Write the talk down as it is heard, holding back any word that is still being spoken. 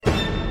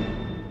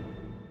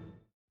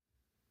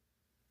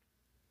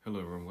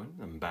Hello everyone,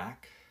 I'm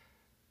back.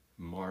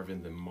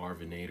 Marvin the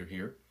Marvinator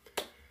here.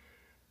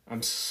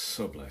 I'm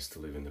so blessed to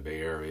live in the Bay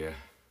Area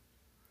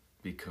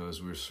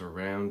because we're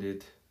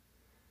surrounded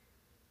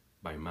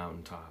by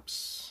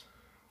mountaintops,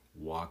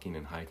 walking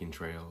and hiking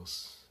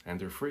trails, and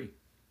they're free.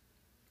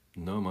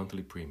 No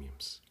monthly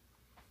premiums.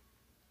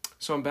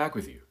 So I'm back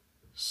with you.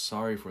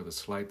 Sorry for the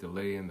slight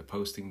delay in the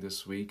posting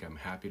this week. I'm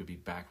happy to be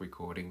back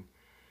recording.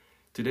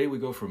 Today we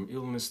go from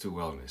illness to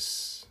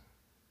wellness.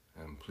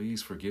 And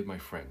please forgive my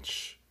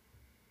French.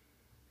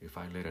 If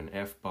I let an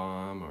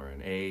F-bomb or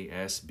an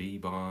A-S-B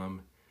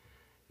bomb,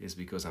 it's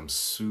because I'm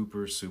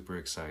super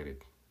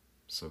excited.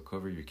 So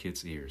cover your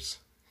kids' ears.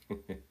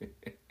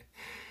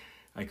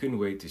 I couldn't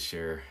wait to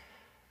share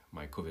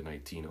my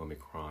COVID-19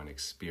 Omicron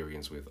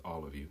experience with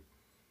all of you.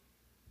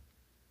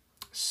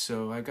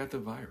 So I got the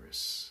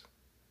virus.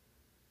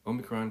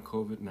 Omicron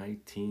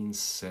COVID-19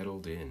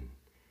 settled in.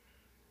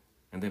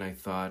 And then I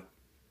thought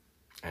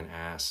and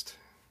asked,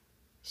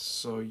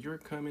 so you're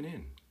coming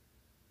in?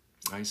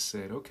 I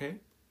said, okay,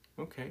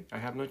 I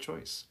have no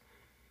choice.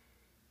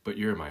 But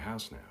you're in my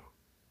house now.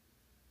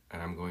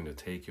 And I'm going to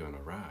take you on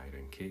a ride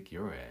and kick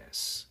your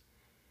ass.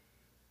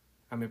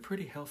 I'm a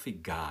pretty healthy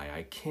guy.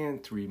 I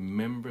can't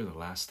remember the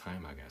last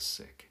time I got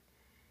sick.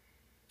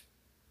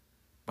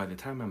 By the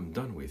time I'm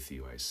done with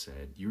you, I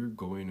said, you're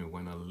going to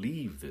want to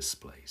leave this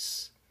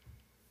place.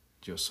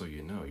 Just so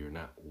you know, you're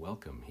not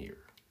welcome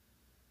here.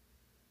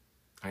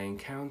 I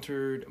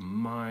encountered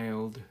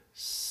mild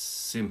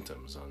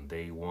symptoms on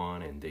day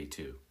 1 and day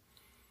 2.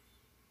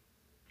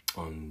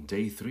 On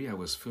day 3, I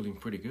was feeling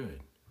pretty good.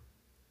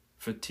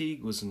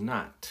 Fatigue was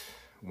not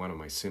one of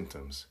my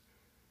symptoms,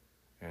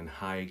 and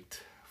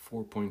hiked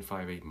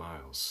 4.58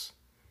 miles.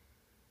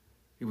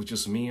 It was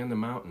just me and the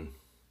mountain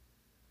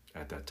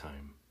at that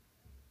time.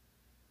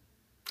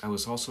 I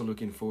was also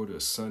looking forward to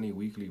a sunny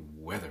weekly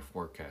weather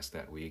forecast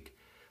that week.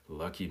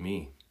 Lucky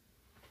me.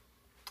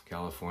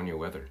 California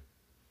weather.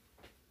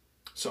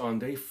 So on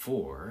day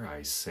 4,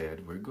 I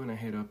said, we're going to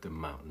head up the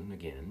mountain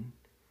again.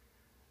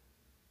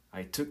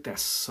 I took that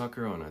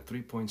sucker on a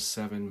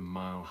 3.7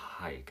 mile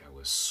hike. I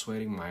was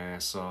sweating my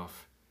ass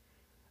off.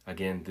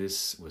 Again,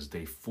 this was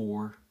day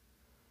 4.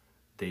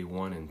 Day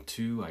 1 and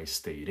 2, I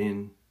stayed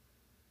in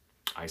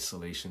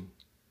isolation.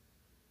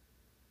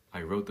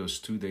 I wrote those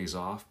 2 days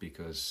off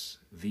because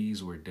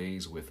these were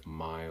days with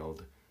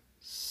mild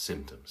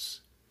symptoms.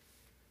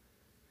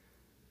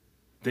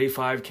 Day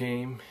 5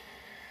 came.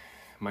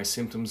 My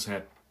symptoms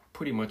had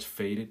pretty much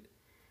faded.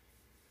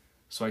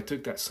 So I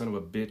took that son of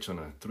a bitch on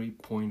a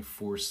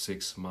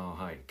 3.46 mile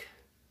hike.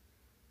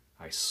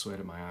 I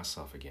sweated my ass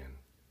off again,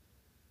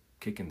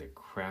 kicking the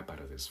crap out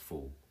of this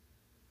fool.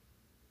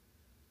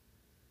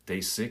 Day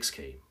 6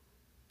 came.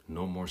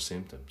 No more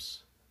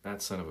symptoms.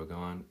 That son of a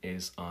gun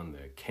is on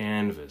the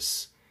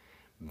canvas,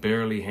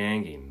 barely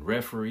hanging,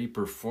 referee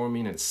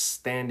performing a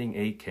standing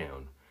 8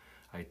 count.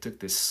 I took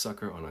this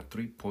sucker on a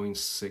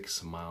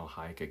 3.6 mile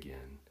hike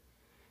again.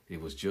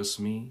 It was just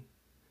me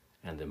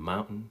and the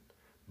mountain,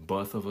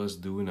 both of us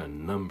doing a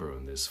number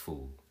on this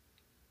fool.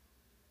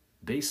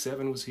 Day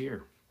 7 was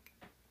here.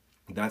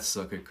 That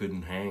sucker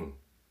couldn't hang.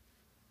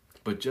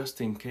 But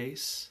just in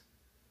case,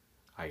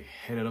 I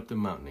headed up the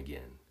mountain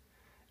again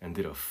and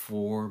did a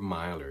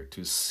 4-miler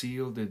to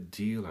seal the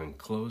deal and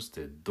close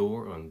the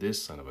door on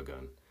this son of a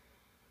gun.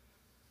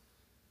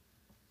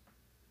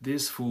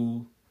 This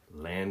fool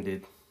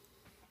landed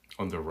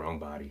on the wrong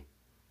body.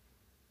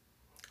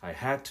 I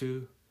had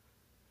to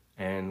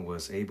and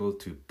was able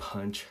to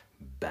punch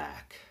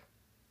back.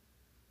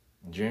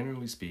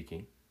 Generally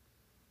speaking,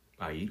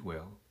 I eat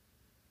well,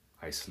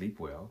 I sleep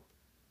well,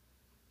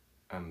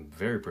 I'm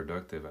very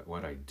productive at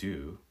what I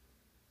do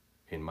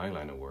in my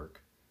line of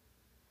work.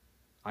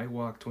 I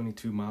walk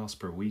 22 miles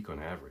per week on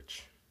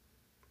average.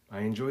 I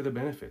enjoy the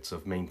benefits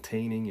of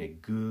maintaining a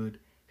good,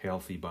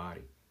 healthy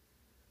body.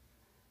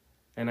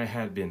 And I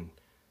had been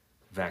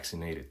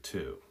vaccinated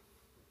too.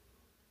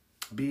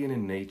 Being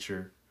in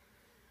nature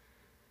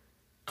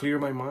clear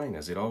my mind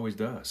as it always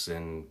does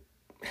and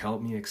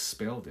help me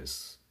expel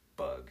this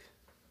bug.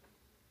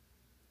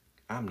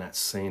 I'm not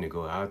saying to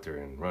go out there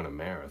and run a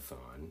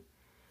marathon.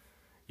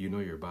 You know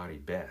your body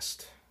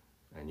best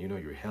and you know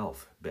your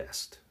health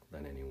best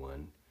than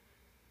anyone.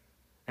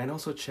 And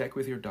also check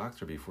with your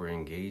doctor before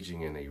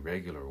engaging in a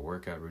regular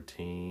workout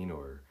routine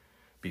or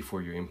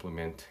before you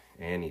implement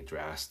any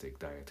drastic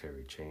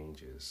dietary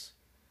changes.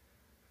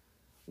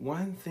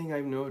 One thing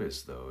I've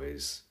noticed though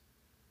is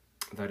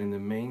that in the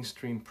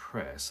mainstream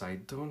press, I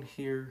don't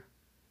hear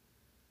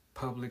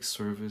public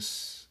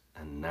service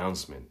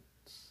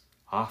announcements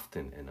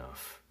often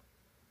enough,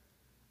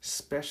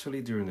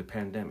 especially during the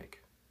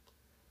pandemic,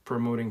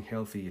 promoting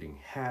healthy eating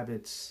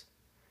habits,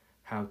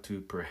 how to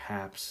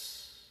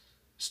perhaps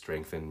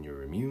strengthen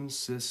your immune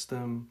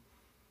system.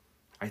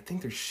 I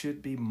think there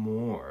should be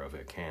more of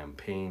a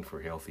campaign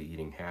for healthy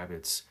eating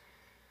habits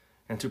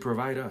and to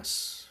provide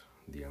us,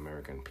 the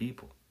American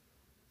people,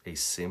 a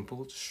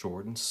simple,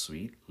 short, and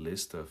sweet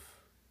list of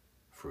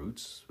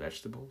fruits,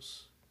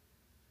 vegetables,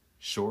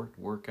 short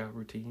workout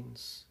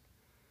routines,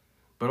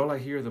 But all I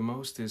hear the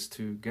most is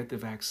to get the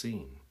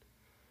vaccine,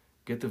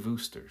 get the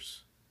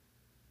boosters,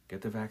 get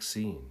the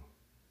vaccine,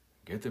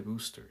 get the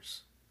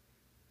boosters.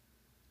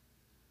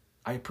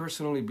 I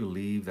personally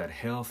believe that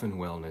health and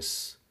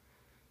wellness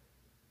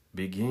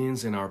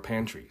begins in our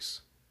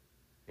pantries,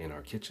 in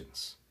our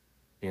kitchens,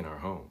 in our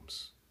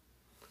homes.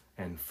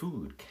 And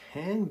food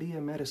can be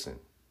a medicine.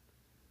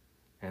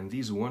 And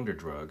these wonder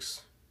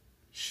drugs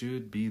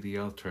should be the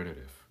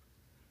alternative.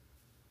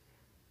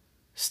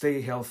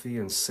 Stay healthy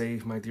and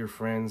safe, my dear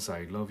friends.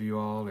 I love you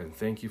all and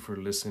thank you for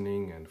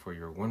listening and for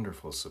your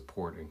wonderful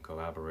support and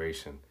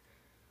collaboration.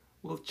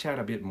 We'll chat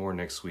a bit more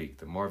next week.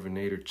 The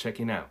Marvinator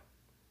checking out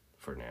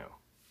for now.